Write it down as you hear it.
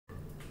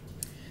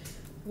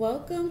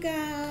Welcome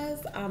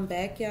guys, I'm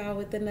back y'all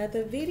with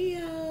another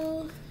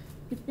video.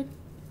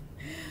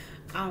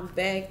 I'm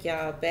back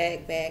y'all,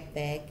 back.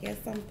 Yes,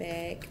 I'm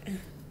back.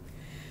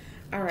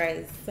 All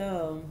right,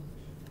 so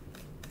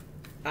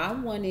I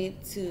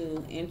wanted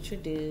to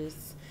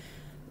introduce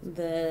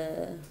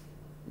the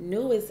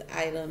newest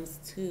items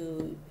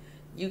to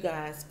you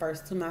guys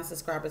first, to my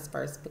subscribers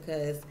first,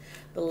 because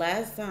the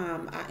last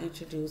time I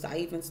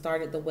even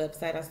started the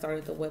website. I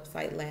started the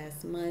website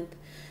last month.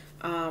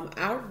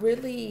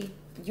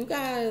 You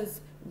guys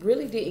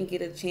really didn't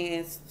get a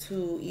chance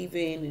to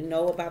even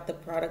know about the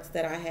products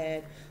that I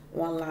had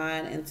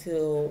online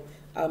until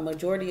a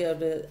majority of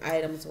the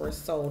items were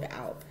sold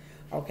out.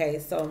 Okay,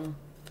 so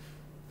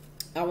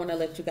I want to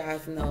let you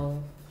guys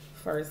know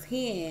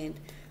firsthand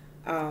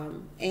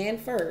and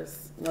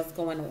first what's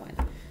going on.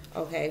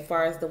 Okay, as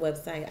far as the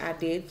website, I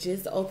did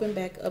just open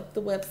back up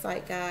the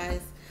website,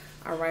 guys.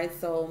 All right,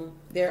 so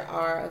there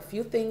are a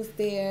few things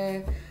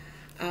there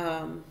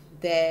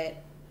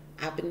that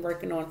I've been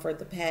working on for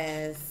the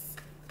past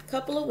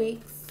couple of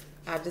weeks.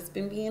 I've just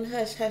been being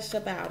hush hush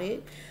about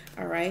it.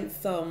 All right,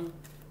 so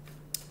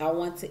I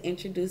want to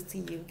introduce to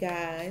you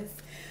guys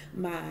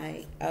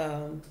my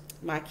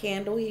my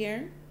candle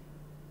here,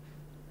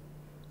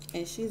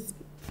 and it's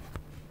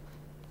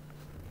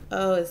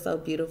so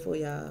beautiful,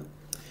 y'all.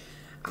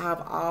 I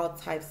have all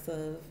types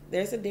of,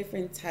 there's a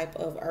different type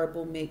of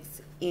herbal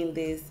mix in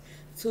this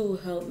to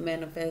help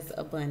manifest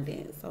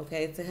abundance,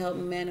 okay? To help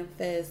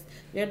manifest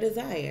your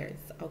desires,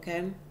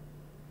 okay?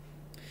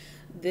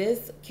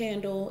 This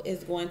candle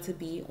is going to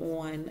be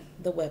on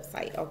the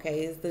website,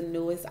 okay? It's the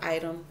newest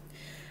item.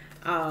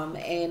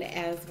 And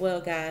as well,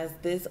 guys,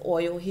 this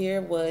oil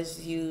here was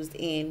used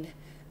in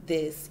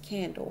this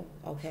candle,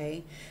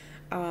 okay?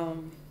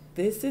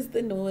 This is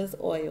the newest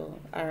oil,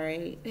 all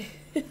right?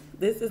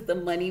 This is the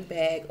money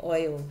bag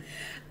oil.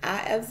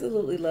 I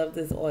absolutely love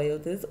this oil.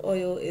 This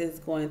oil is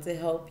going to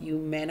help you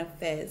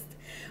manifest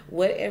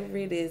whatever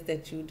it is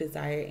that you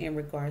desire in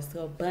regards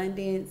to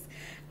abundance,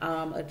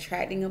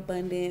 attracting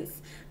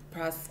abundance,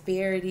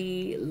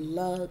 prosperity,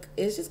 luck.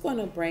 It's just going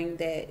to bring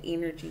that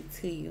energy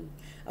to you.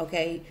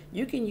 Okay,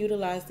 you can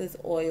utilize this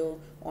oil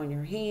on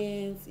your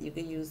hands. You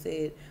can use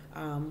it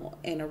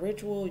in a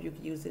ritual. You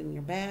can use it in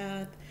your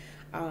bath.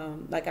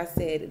 Like I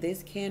said,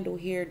 this candle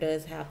here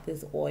does have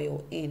this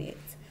oil in it,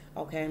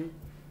 okay?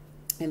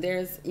 And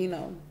there's,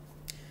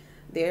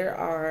 there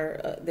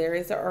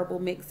is a herbal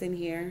mix in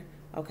here,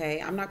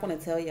 okay? I'm not going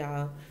to tell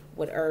y'all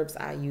what herbs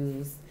I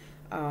use.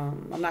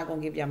 I'm not going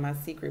to give y'all my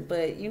secret,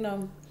 but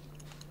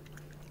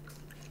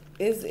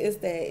it's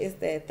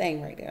that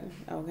thing right there,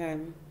 okay?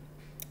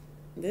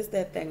 This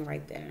that thing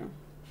right there.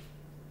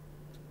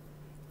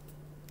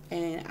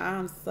 And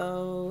I'm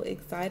so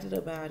excited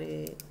about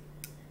it.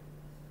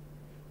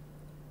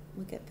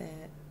 Look at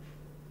that.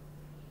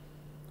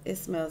 It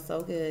smells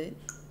so good.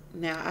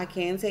 Now, I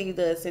can tell you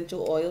the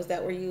essential oils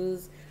that were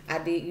used. I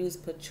did use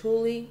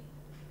patchouli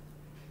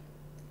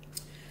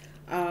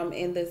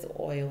in this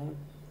oil.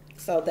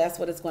 So that's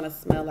what it's going to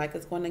smell like.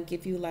 It's going to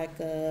give you like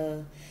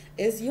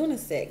it's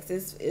unisex.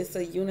 It's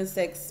a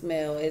unisex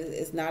smell.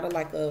 It's not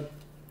like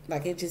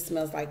it just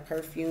smells like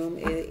perfume.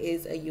 It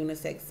is a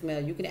unisex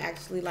smell. You can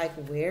actually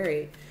like wear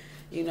it,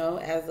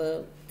 as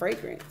a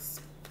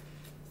fragrance.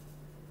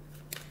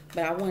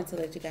 But I wanted to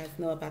let you guys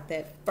know about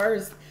that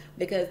first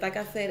because, like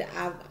I said,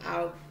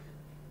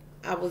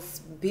 I was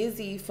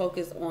busy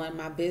focused on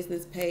my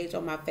business page,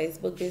 on my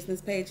Facebook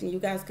business page, and you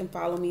guys can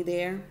follow me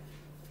there.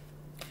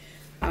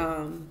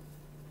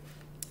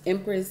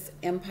 Empress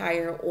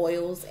Empire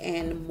Oils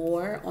and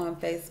More on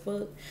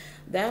Facebook.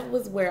 That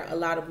was where a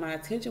lot of my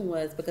attention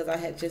was because I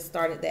had just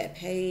started that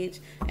page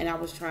and I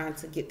was trying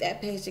to get that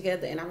page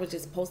together and I was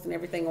just posting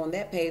everything on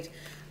that page.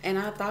 And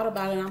I thought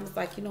about it and I was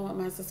like, you know what,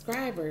 my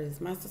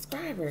subscribers.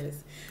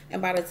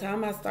 And by the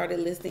time I started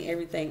listing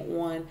everything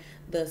on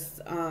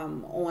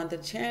the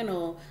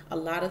channel, a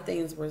lot of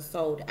things were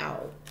sold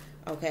out.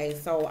 Okay,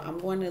 so I'm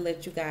going to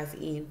let you guys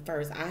in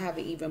first. I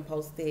haven't even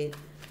posted,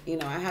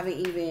 I've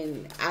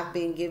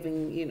been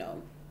giving,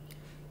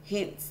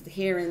 hints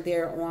here and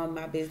there on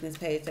my business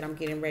page that I'm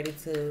getting ready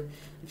to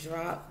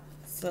drop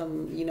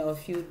some, a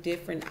few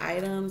different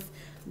items,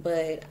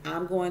 but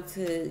I'm going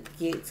to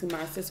get to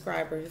my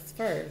subscribers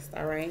first,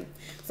 all right?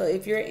 So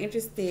if you're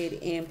interested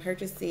in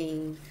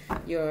purchasing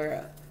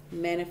your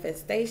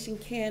manifestation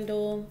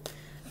candle,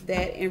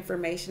 that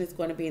information is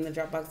going to be in the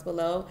drop box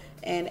below,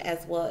 and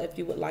as well if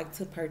you would like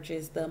to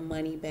purchase the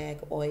money bag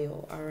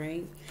oil, all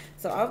right?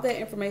 So all of that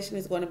information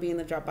is going to be in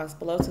the drop box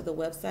below to the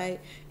website,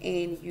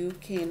 and you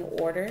can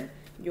order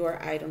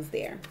your items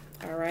there,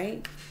 all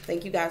right?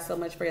 Thank you guys so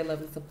much for your love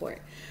and support.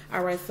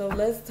 All right, so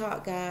let's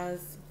talk,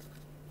 guys.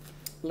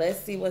 Let's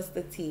see what's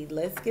the tea.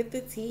 Let's get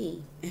the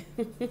tea.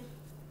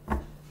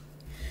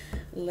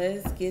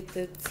 Let's get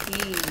the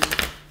tea.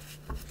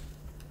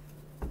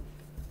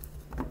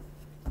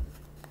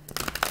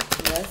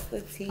 What's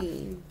the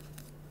tea?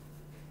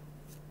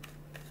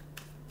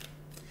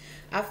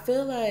 I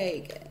feel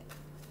like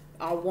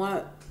I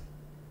want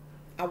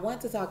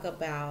to talk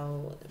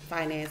about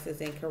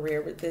finances and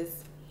career with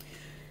this.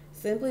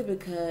 Simply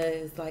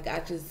because, like,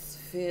 I just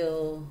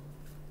feel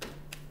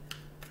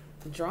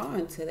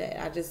drawn to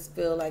that. I just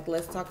feel like,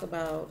 let's talk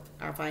about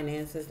our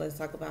finances. Let's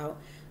talk about,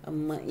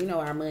 you know,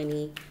 our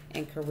money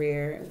and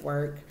career and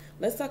work.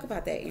 Let's talk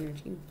about that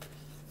energy.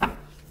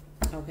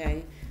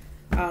 Okay.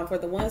 For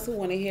the ones who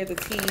want to hear the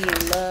tea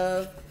and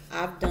love,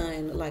 I've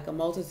done like a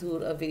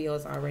multitude of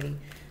videos already.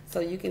 So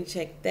you can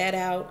check that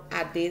out.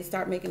 I did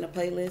start making a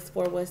playlist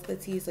for What's the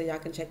Tea, so y'all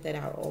can check that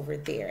out over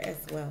there as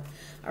well.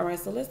 All right,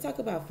 so let's talk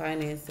about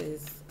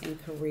finances and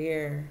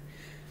career.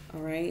 All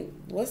right,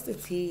 what's the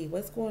tea?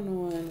 What's going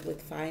on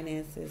with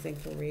finances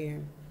and career?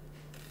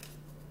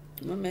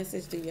 What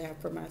message do you have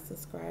for my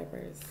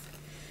subscribers?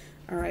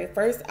 All right,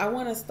 first I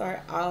want to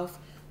start off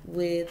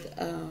with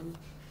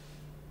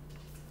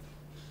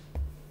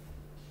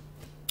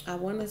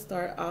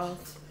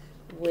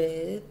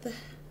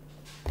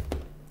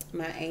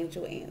my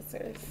angel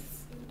answers.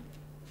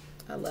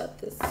 I love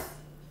this.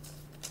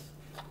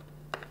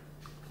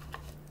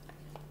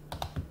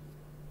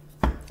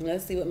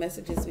 Let's see what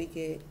messages we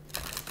get.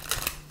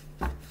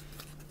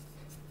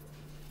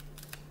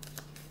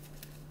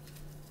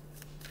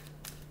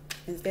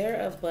 Is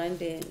there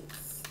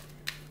abundance,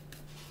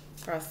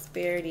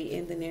 prosperity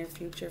in the near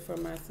future for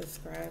my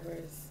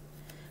subscribers?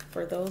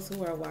 For those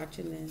who are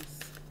watching this,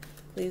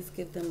 please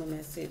give them a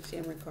message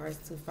in regards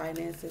to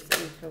finances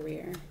and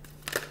career.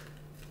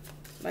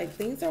 Like,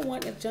 things are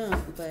wanting to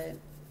jump, but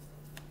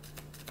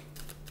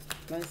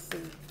let's see.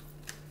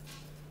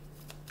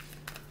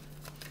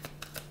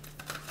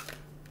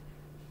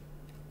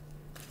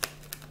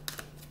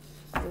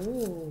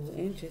 Ooh,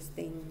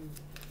 interesting.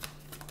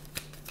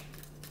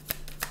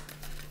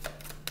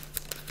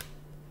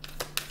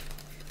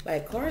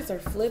 Like, cards are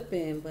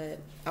flipping, but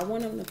I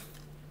want them to...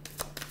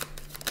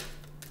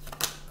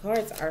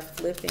 Cards are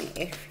flipping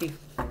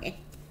everywhere.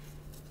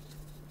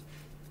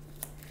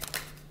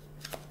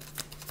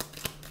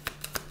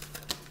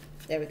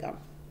 There we go.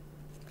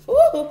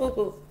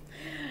 Ooh.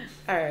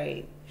 All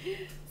right.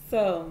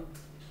 So,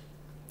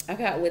 I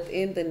got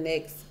within the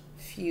next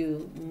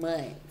few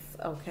months,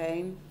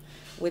 okay?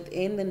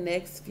 Within the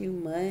next few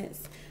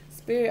months,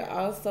 Spirit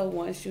also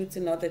wants you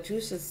to know that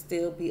you should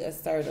still be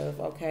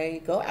assertive,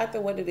 okay? Go after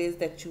what it is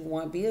that you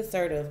want. Be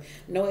assertive.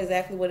 Know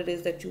exactly what it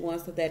is that you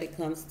want so that it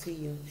comes to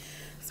you.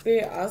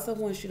 Spirit also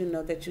wants you to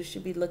know that you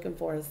should be looking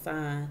for a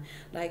sign.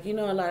 Like, you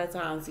know, a lot of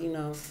times, you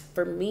know,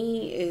 for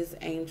me, is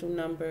angel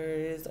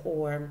numbers,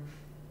 or,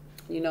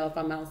 you know, if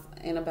I'm out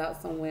and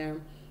about somewhere,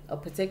 a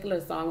particular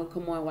song will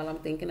come on while I'm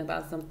thinking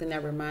about something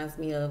that reminds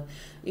me of,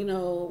 you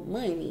know,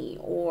 money,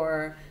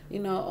 or, you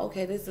know,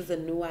 okay, this is a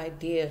new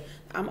idea.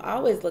 I'm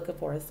always looking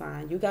for a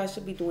sign. You guys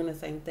should be doing the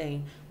same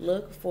thing.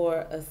 Look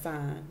for a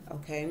sign,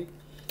 okay?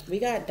 We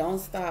got don't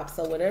stop.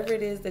 So whatever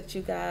it is that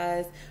you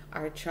guys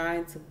are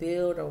trying to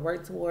build or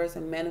work towards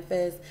and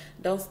manifest,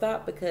 don't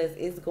stop, because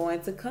it's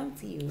going to come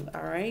to you,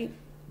 all right?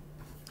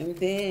 And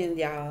then,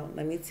 y'all,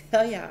 let me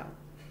tell y'all,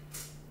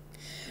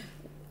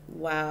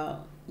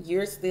 while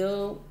you're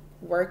still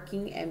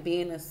working and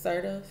being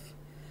assertive,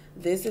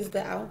 this is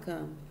the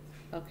outcome,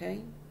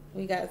 okay?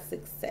 We got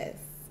success.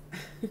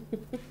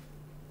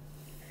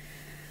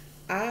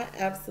 I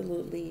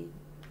absolutely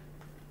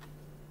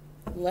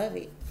love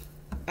it.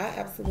 I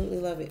absolutely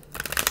love it.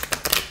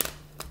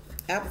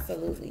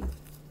 Absolutely.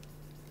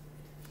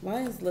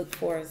 Let's look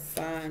for a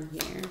sign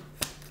here.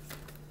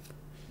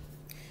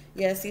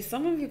 Yeah, see,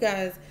 some of you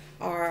guys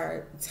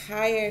are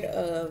tired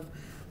of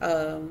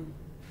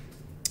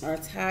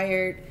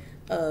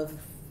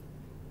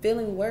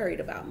feeling worried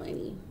about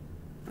money.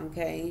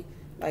 Okay?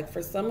 Like,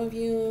 for some of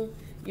you,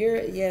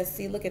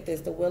 see, look at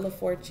this. The Wheel of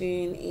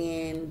Fortune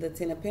and the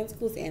Ten of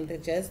Pentacles and the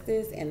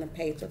Justice and the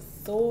Page of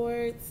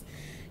Swords.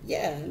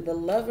 Yeah, the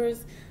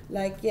Lovers.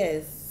 Like,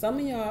 yes, some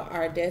of y'all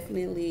are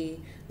definitely,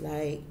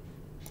 like,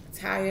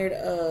 tired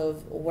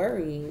of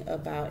worrying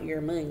about your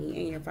money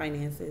and your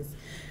finances.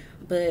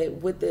 But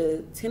with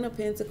the Ten of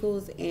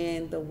Pentacles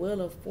and the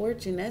Wheel of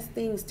Fortune, that's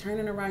things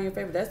turning around your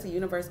favor. That's the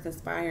universe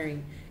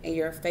conspiring in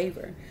your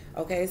favor.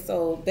 Okay,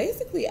 so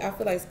basically, I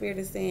feel like Spirit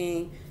is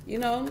saying, you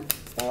know,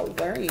 stop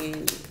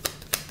worrying.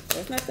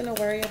 There's nothing to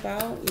worry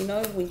about. You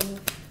know,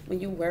 when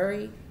you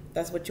worry,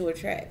 that's what you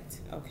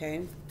attract.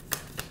 Okay.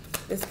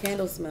 This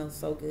candle smells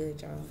so good,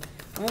 y'all.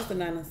 What's the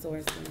Nine of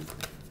Swords then?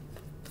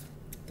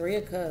 Three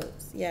of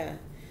Cups. Yeah.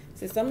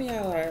 So some of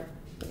y'all are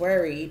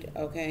worried,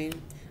 okay,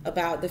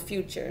 about the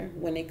future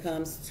when it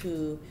comes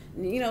to,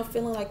 you know,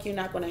 feeling like you're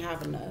not going to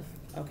have enough,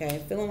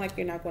 okay? Feeling like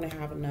you're not going to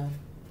have enough.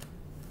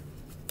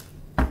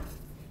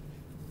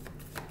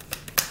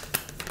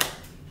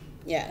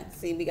 Yeah,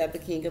 see, we got the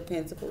King of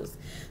Pentacles.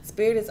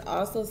 Spirit is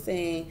also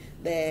saying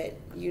that,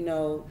 you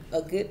know,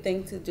 a good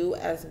thing to do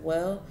as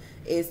well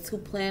is to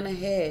plan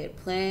ahead.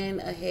 Plan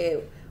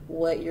ahead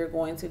what you're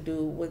going to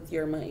do with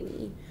your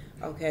money,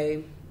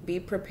 okay? Be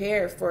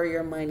prepared for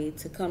your money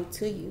to come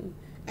to you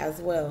as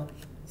well.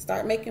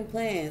 Start making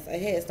plans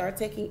ahead. Start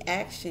taking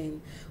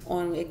action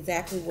on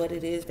exactly what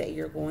it is that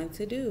you're going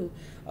to do,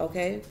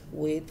 okay,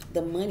 with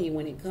the money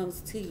when it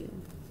comes to you,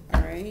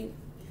 all right?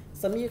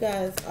 Some of you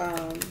guys,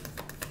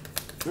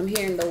 I'm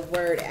hearing the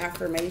word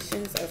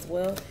affirmations as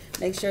well.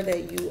 Make sure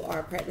that you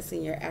are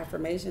practicing your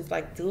affirmations.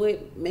 Like, do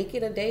it, make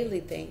it a daily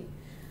thing.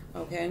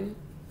 Okay.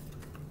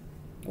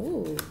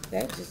 Ooh,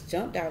 that just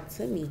jumped out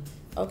to me.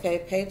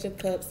 Okay, Page of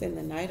Cups and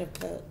the Knight of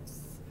Cups.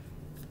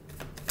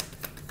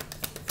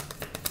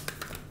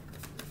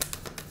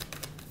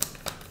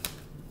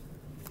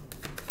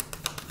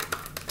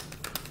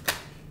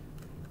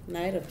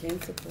 Knight of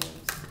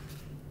Pentacles.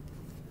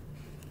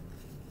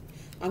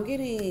 I'm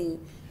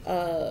getting,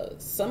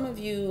 some of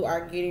you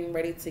are getting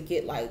ready to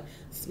get like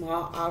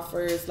small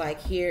offers like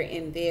here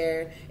and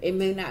there. It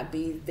may not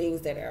be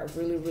things that are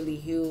really, really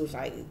huge,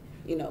 like,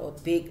 you know,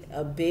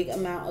 a big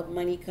amount of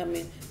money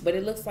coming, but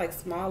it looks like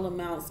small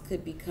amounts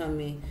could be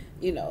coming,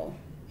 you know,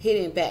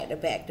 hitting back to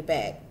back to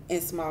back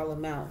in small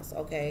amounts.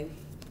 Okay,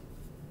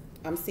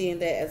 I'm seeing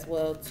that as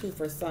well too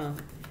for some.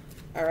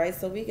 All right,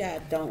 so we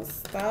got Don't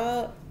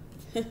Stop.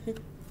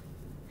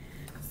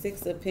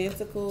 Six of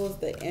Pentacles,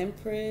 the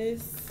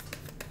Empress.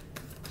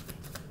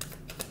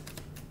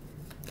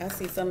 I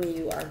see some of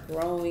you are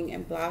growing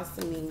and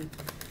blossoming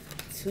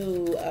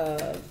to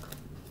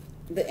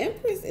the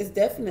Empress is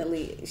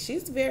definitely,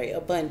 she's very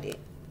abundant.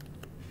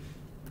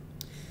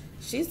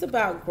 She's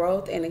about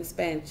growth and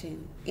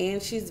expansion,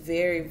 and she's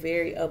very,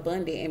 very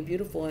abundant and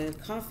beautiful and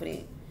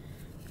confident.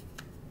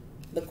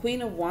 The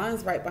Queen of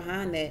Wands right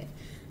behind that.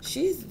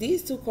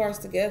 These two cards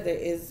together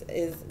is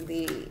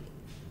the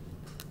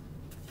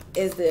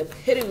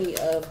epitome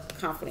of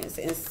confidence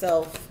and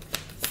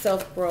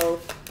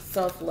self-growth,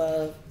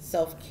 self-love,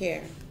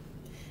 self-care.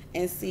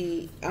 And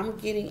see, I'm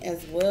getting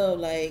as well,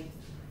 like,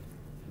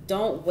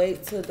 don't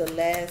wait till the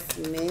last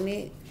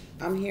minute.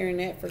 I'm hearing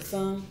that for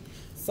some.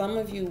 Some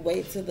of you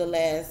wait till the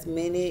last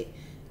minute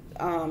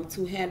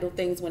to handle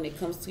things when it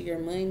comes to your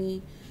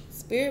money.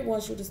 Spirit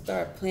wants you to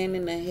start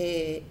planning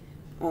ahead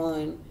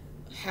on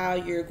how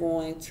you're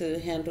going to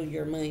handle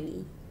your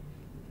money.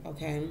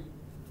 Okay.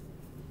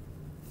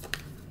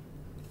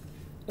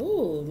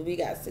 Ooh, we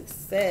got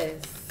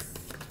Success.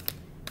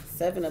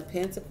 Seven of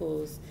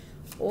Pentacles.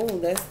 Ooh,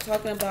 that's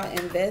talking about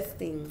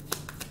investing.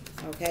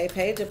 Okay,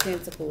 Page of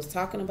Pentacles,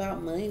 talking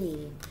about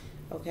money.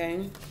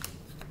 Okay.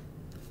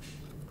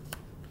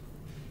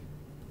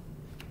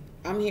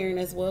 I'm hearing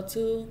as well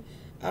too.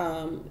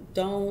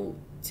 Don't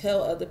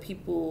tell other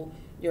people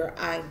your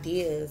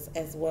ideas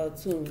as well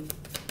too.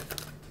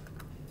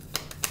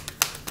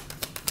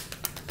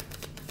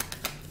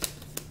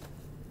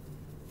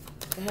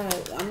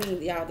 God, I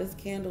mean, y'all, this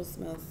candle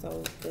smells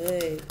so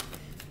good.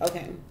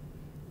 Okay.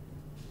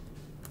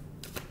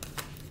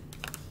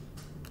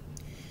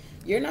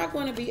 You're not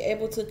going to be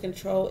able to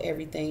control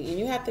everything, and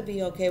you have to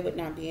be okay with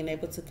not being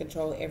able to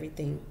control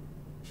everything.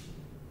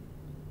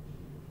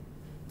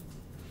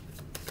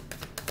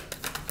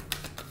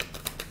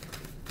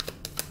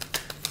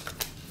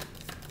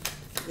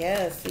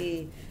 Yeah,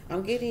 see,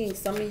 I'm getting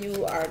some of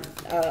you are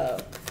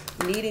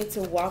needing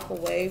to walk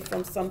away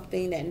from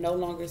something that no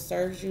longer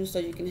serves you so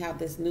you can have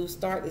this new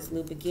start, this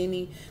new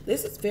beginning.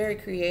 This is very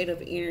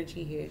creative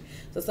energy here.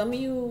 So some of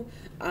you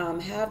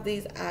have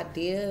these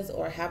ideas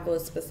or have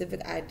a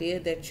specific idea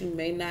that you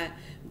may not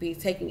be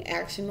taking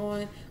action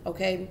on.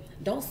 Okay,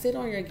 don't sit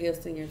on your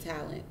gifts and your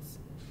talents.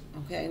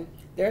 Okay,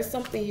 there's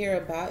something here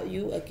about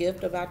you, a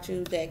gift about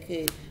you that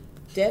could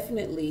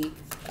definitely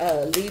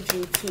lead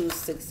you to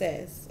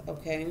success.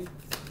 Okay.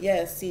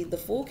 Yes, see, the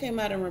Fool came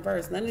out in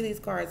reverse. None of these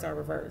cards are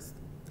reversed.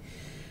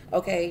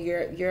 Okay,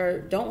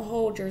 don't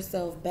hold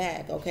yourself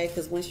back, okay?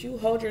 Because once you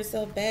hold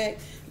yourself back,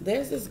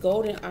 there's this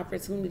golden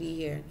opportunity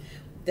here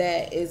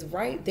that is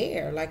right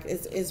there. Like,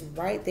 it's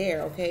right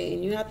there, okay?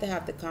 And you have to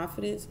have the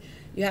confidence.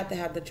 You have to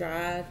have the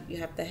drive. You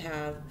have to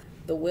have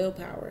the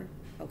willpower,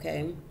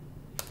 okay,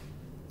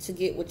 to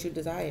get what you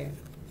desire.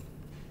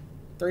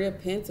 Three of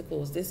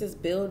Pentacles. This is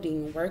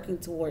building, working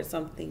towards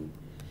something.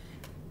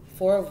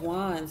 Four of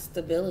Wands,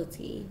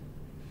 stability.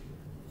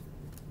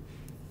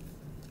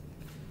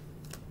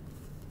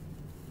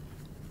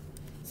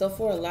 So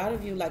for a lot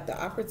of you, like,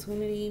 the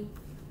opportunity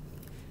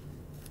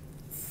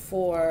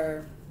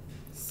for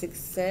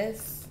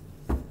success,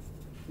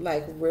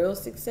 like real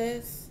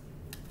success,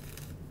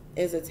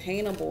 is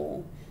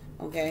attainable,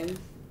 okay?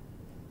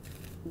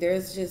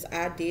 There's just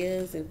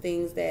ideas and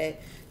things that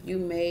you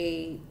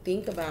may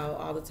think about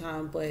all the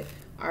time, but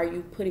are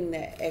you putting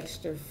that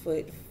extra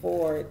foot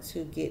forward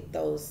to get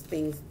those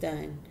things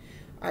done?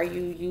 Are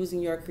you using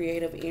your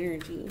creative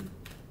energy?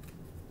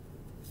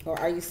 Or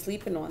are you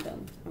sleeping on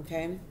them?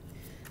 Okay?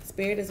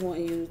 Spirit is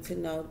wanting you to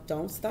know,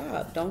 don't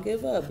stop. Don't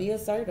give up. Be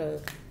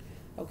assertive.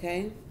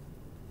 Okay?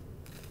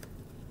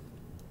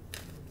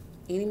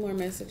 Any more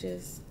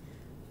messages?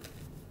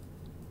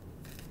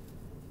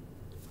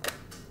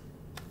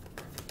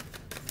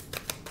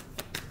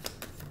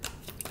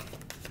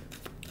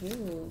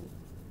 Ooh.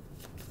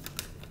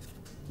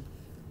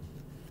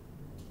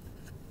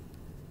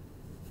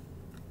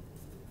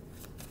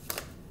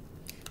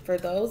 For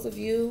those of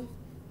you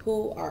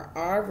who are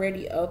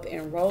already up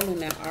and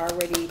rolling and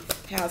already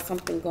have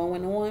something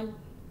going on,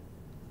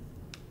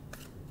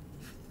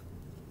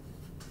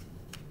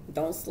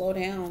 don't slow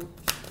down.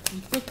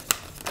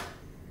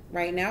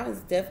 Right now is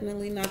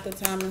definitely not the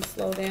time to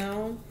slow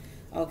down.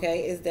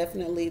 Okay, it's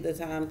definitely the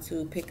time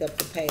to pick up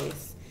the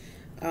pace.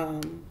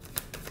 Um,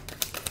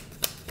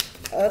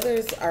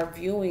 Others are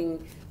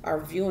viewing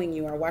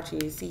you, are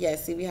watching you. See,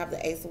 yes, see, we have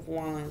the Ace of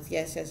Wands.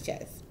 Yes, yes,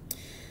 yes.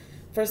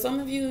 For some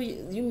of you,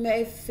 you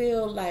may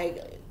feel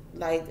like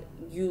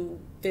you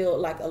feel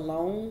like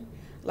alone,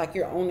 like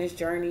you're on this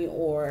journey,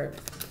 or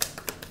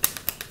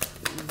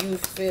you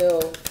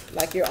feel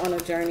like you're on a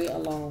journey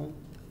alone.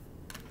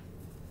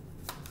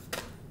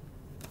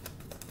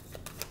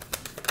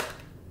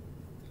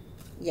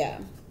 Yeah.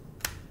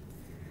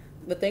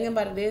 The thing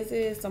about it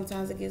is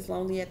sometimes it gets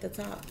lonely at the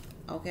top.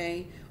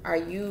 Okay. Are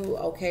you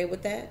okay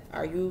with that?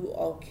 Are you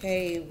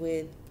okay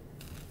with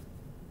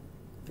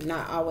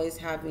not always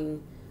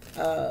having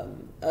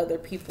other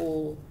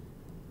people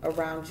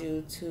around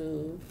you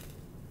to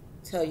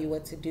tell you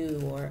what to do,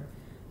 or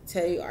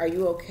tell you? Are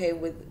you okay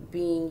with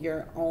being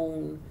your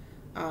own,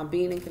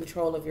 being in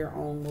control of your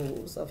own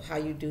moves, of how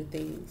you do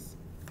things?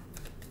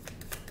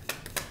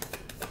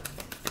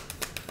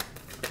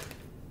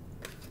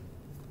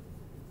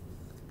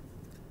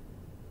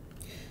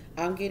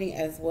 I'm getting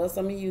as well.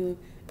 Some of you,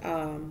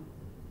 um,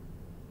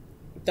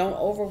 don't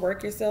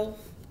overwork yourself,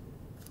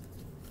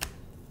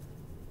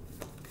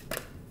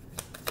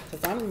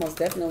 because I'm most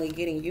definitely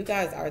getting, you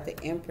guys are the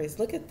Empress.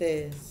 Look at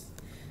this.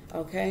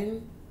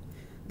 Okay.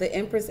 The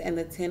Empress and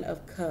the Ten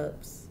of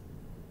Cups.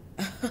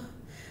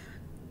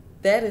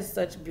 That is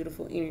such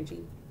beautiful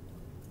energy.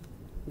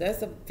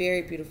 That's a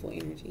very beautiful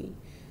energy.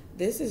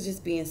 This is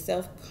just being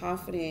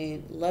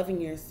self-confident,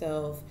 loving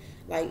yourself,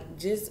 like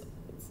just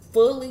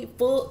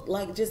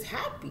like just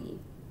happy.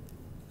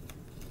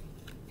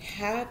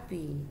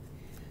 Happy.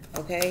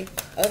 Okay,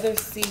 others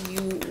see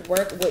you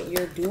work what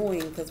you're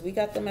doing, because we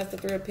got them as the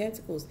Three of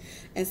Pentacles,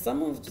 and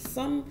someone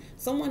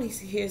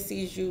here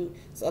sees you.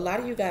 So a lot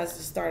of you guys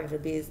just started a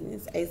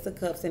business. Ace of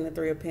Cups and the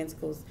Three of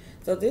Pentacles.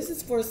 So this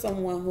is for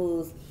someone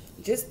who's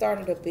just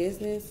started a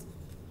business.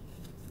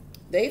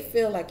 They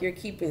feel like you're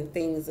keeping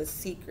things a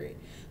secret.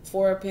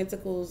 Four of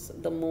Pentacles,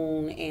 the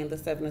Moon, and the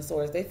Seven of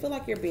Swords. They feel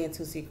like you're being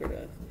too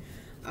secretive.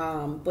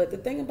 But the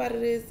thing about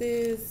it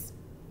is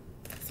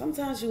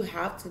sometimes you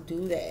have to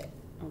do that.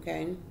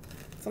 Okay,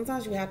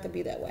 sometimes you have to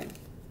be that way.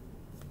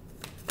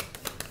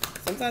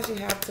 Sometimes you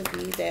have to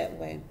be that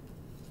way.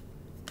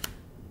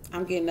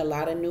 I'm getting a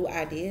lot of new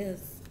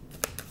ideas.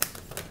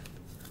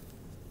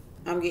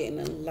 I'm getting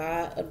a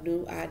lot of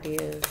new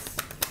ideas.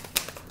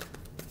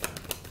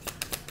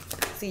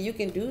 See, you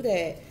can do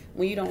that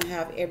when you don't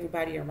have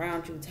everybody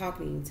around you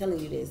talking to you, telling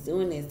you this,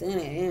 doing that.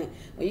 And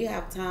when you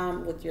have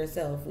time with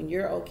yourself, when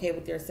you're okay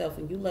with yourself,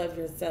 and you love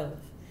yourself,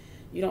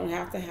 you don't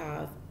have to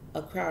have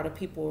a crowd of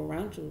people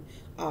around you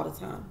all the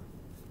time.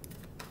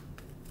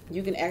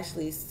 You can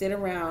actually sit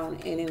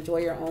around and enjoy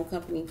your own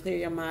company, clear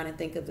your mind, and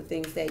think of the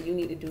things that you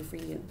need to do for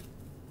you.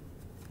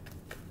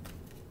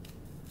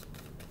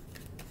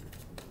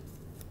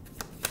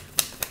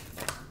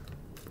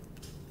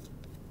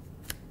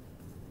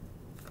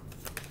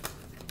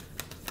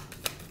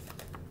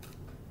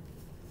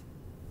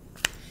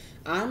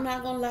 I'm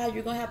not gonna lie,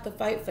 you're gonna have to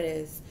fight for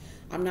this.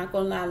 I'm not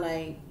gonna lie,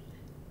 like,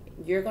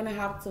 you're gonna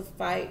have to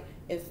fight.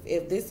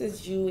 If this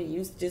is you and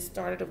you just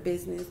started a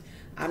business,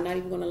 I'm not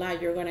even gonna lie,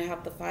 you're gonna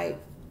have to fight.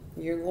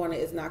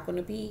 It's not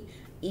gonna be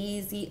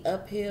easy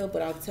uphill,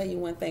 but I'll tell you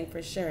one thing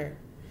for sure,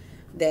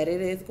 that it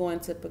is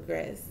going to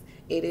progress.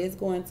 It is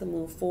going to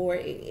move forward.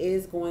 It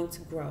is going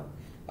to grow.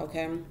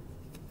 Okay.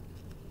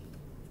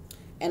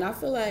 And I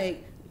feel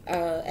like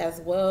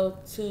as well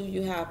too,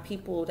 you have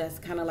people that's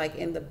kind of like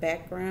in the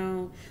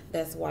background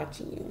that's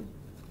watching you.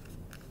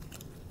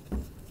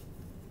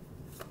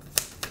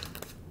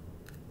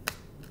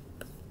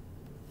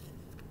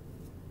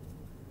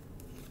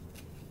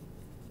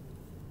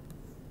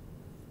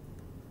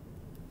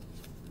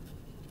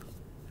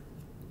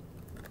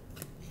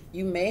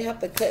 You may have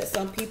to cut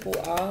some people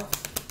off.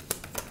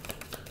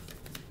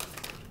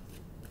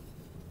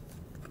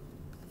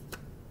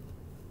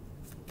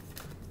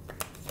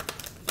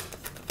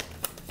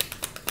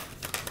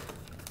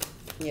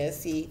 Yeah,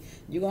 see,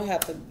 you're gonna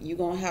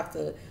have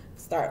to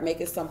start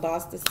making some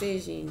boss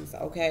decisions,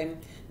 okay?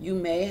 You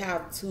may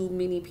have too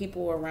many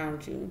people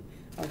around you,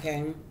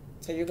 okay?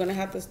 So you're gonna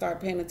have to start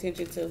paying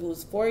attention to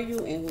who's for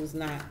you and who's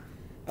not,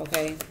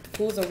 okay?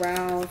 Who's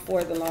around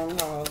for the long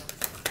haul,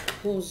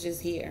 who's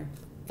just here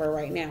for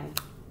right now.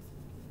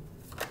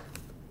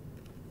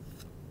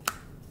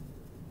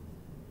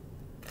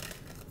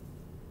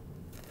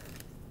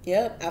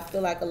 Yep, I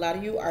feel like a lot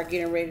of you are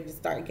getting ready to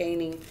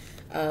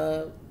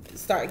uh,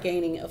 start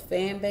gaining a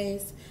fan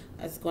base.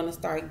 It's going to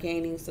start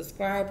gaining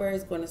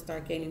subscribers, going to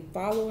start gaining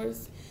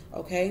followers.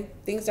 Okay,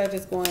 things are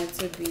just going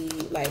to be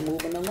like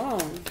moving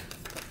along,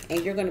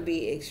 and you're going to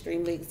be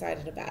extremely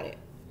excited about it.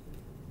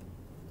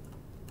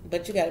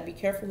 But you got to be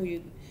careful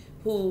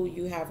who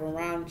you have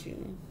around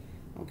you.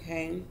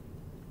 Okay.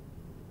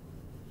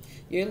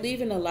 You're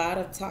leaving a lot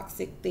of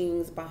toxic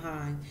things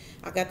behind.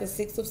 I got the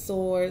Six of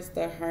Swords,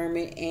 the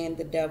Hermit, and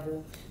the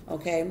Devil.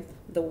 Okay,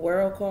 the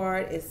World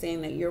card is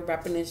saying that you're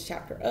wrapping this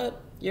chapter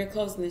up. You're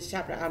closing this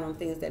chapter out on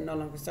things that no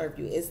longer serve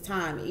you. It's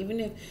time.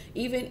 Even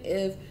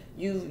if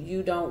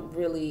you don't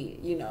really,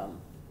 you know,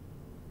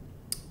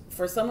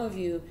 for some of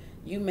you,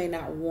 you may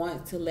not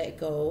want to let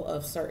go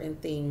of certain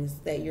things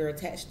that you're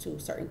attached to,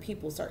 certain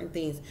people, certain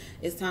things.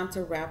 It's time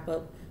to wrap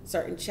up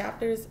certain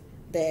chapters,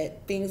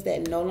 that things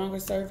that no longer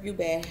serve you,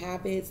 bad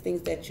habits,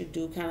 things that you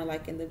do kind of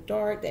like in the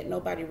dark that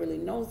nobody really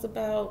knows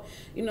about,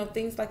 you know,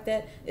 things like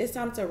that. It's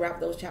time to wrap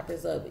those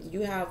chapters up.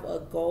 You have a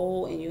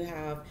goal and you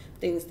have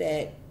things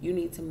that you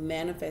need to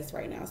manifest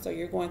right now. So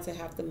you're going to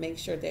have to make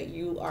sure that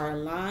you are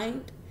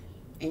aligned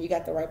and you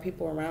got the right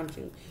people around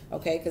you,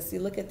 okay? Because see,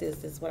 look at this.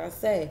 This is what I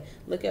say.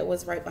 Look at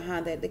what's right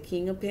behind that, the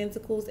King of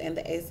Pentacles and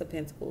the Ace of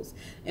Pentacles.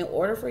 In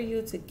order for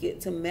you to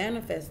get to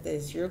manifest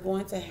this, you're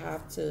going to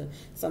have to,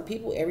 some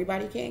people,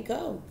 everybody can't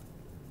go.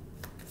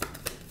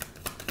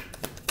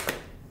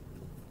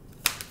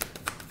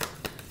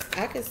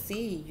 I could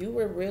see you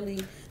were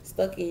really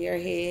stuck in your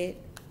head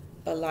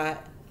a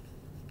lot.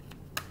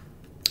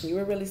 You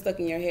were really stuck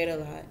in your head a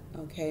lot,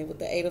 okay? With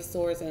the Eight of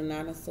Swords and the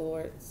Nine of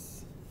Swords.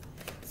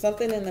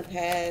 Something in the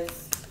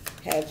past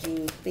had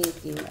you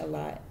thinking a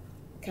lot,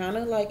 kind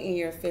of like in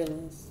your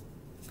feelings.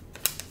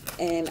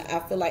 And I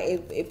feel like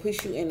it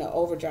pushed you into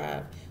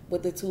overdrive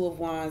with the Two of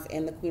Wands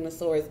and the Queen of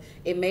Swords.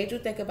 It made you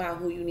think about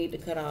who you need to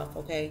cut off,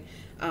 okay?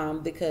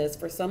 Because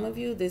for some of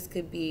you, this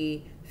could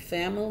be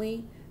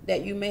family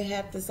that you may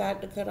have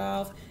decided to cut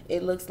off.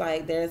 It looks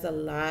like there's a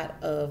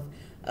lot of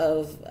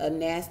a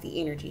nasty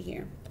energy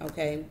here,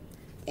 okay?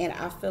 And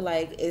I feel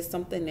like it's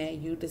something that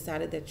you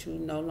decided that you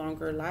no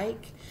longer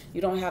like.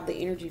 You don't have the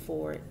energy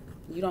for it.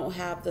 You don't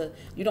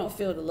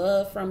feel the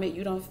love from it.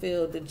 You don't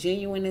feel the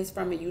genuineness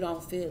from it. You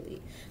don't feel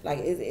it. Like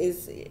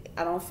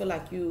I don't feel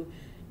like you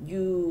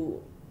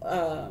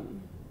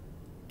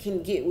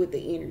can get with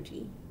the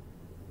energy.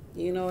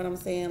 You know what I'm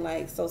saying?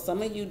 Like, so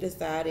some of you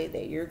decided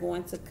that you're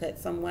going to cut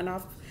someone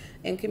off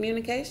in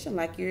communication,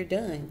 like you're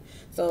done.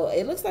 So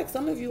it looks like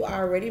some of you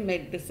already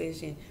made a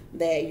decision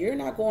that you're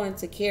not going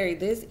to carry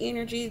this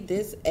energy,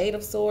 this Eight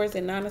of Swords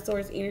and Nine of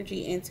Swords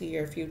energy into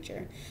your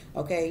future.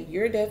 Okay,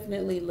 you're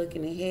definitely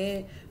looking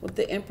ahead with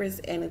the Empress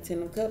and the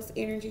Ten of Cups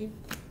energy.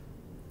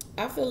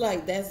 I feel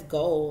like that's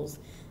goals.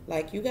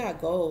 Like you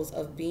got goals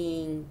of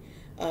being,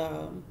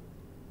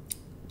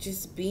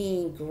 just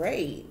being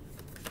great.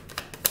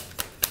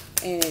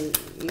 And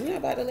you're not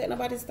about to let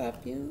nobody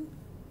stop you.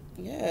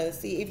 Yeah,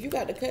 see, if you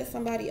got to cut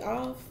somebody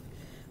off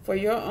for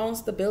your own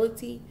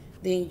stability,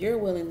 then you're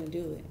willing to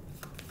do it.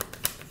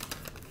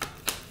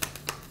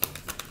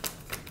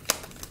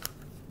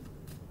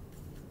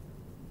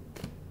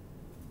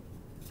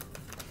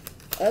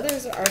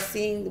 Others are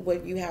seeing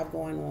what you have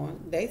going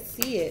on. They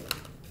see it.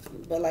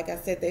 But like I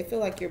said, they feel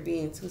like you're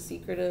being too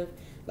secretive.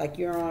 Like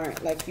you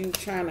aren't, like you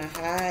trying to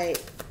hide.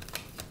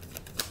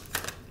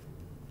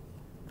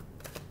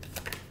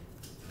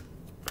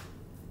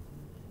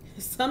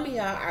 Some of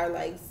y'all are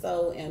like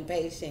so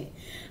impatient.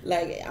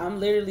 Like I'm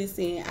literally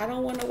saying, I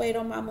don't want to wait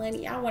on my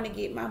money. I want to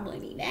get my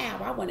money now.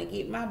 I want to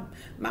get my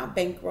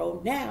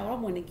bankroll now. I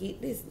want to get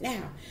this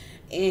now.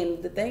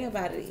 And the thing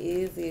about it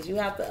is you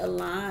have to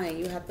align.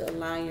 You have to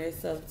align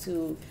yourself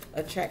to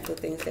attract the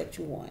things that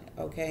you want.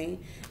 Okay.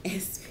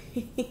 And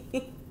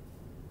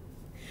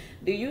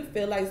do you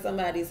feel like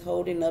somebody's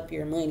holding up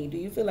your money? Do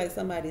you feel like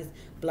somebody's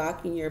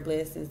blocking your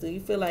blessings? Do you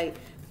feel like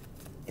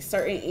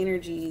certain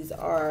energies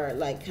are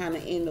like kind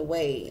of in the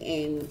way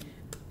and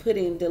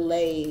putting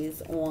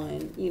delays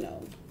on, you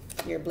know,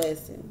 your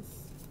blessings?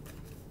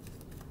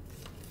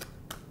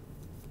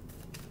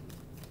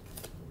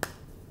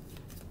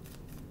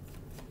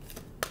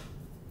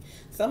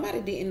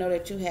 Somebody didn't know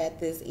that you had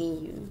this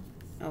in you,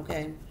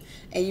 okay?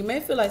 And you may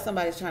feel like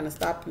somebody's trying to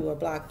stop you or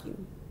block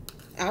you.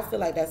 I feel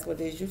like that's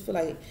what it is. You feel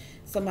like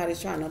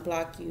somebody's trying to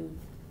block you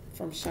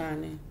from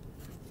shining.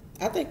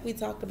 I think we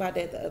talked about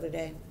that the other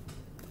day.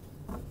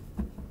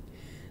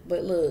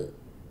 But look,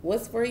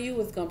 what's for you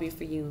is going to be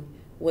for you.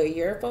 What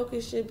your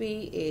focus should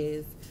be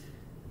is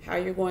how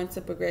you're going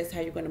to progress,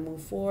 how you're going to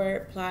move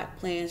forward, plot,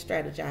 plan,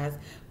 strategize.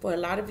 For a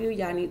lot of you,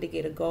 y'all need to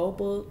get a goal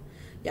book.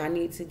 Y'all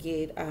need to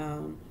get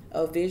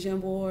a vision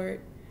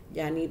board.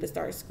 Y'all need to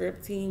start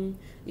scripting,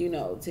 you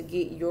know, to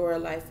get your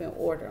life in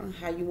order on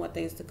how you want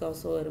things to go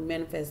so it'll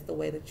manifest the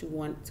way that you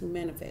want to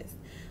manifest.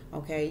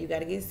 Okay, you got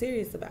to get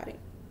serious about it.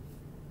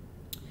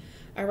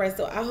 All right,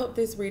 so I hope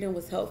this reading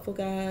was helpful,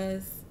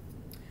 guys.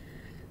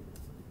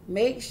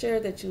 Make sure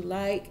that you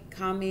like,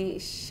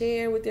 comment,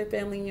 share with your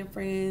family and your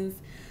friends,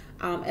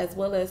 as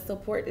well as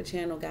support the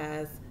channel,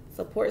 guys.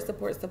 Support,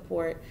 support,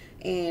 support.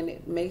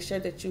 And make sure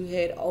that you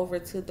head over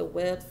to the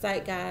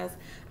website, guys.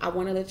 I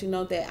want to let you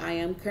know that I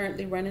am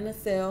currently running a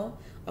sale.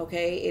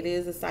 Okay, it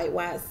is a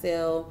site-wide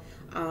sale.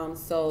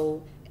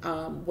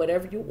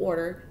 Whatever you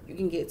order, you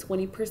can get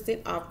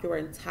 20% off your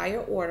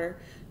entire order.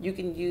 You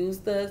can use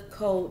the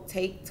code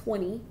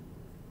TAKE20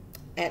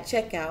 at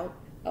checkout.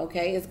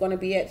 Okay, it's going to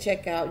be at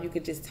checkout. You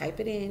could just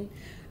type it in.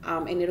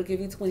 and it'll give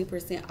you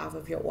 20% off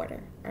of your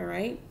order. All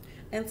right.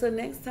 Until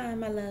next time,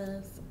 my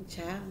loves.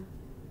 Ciao.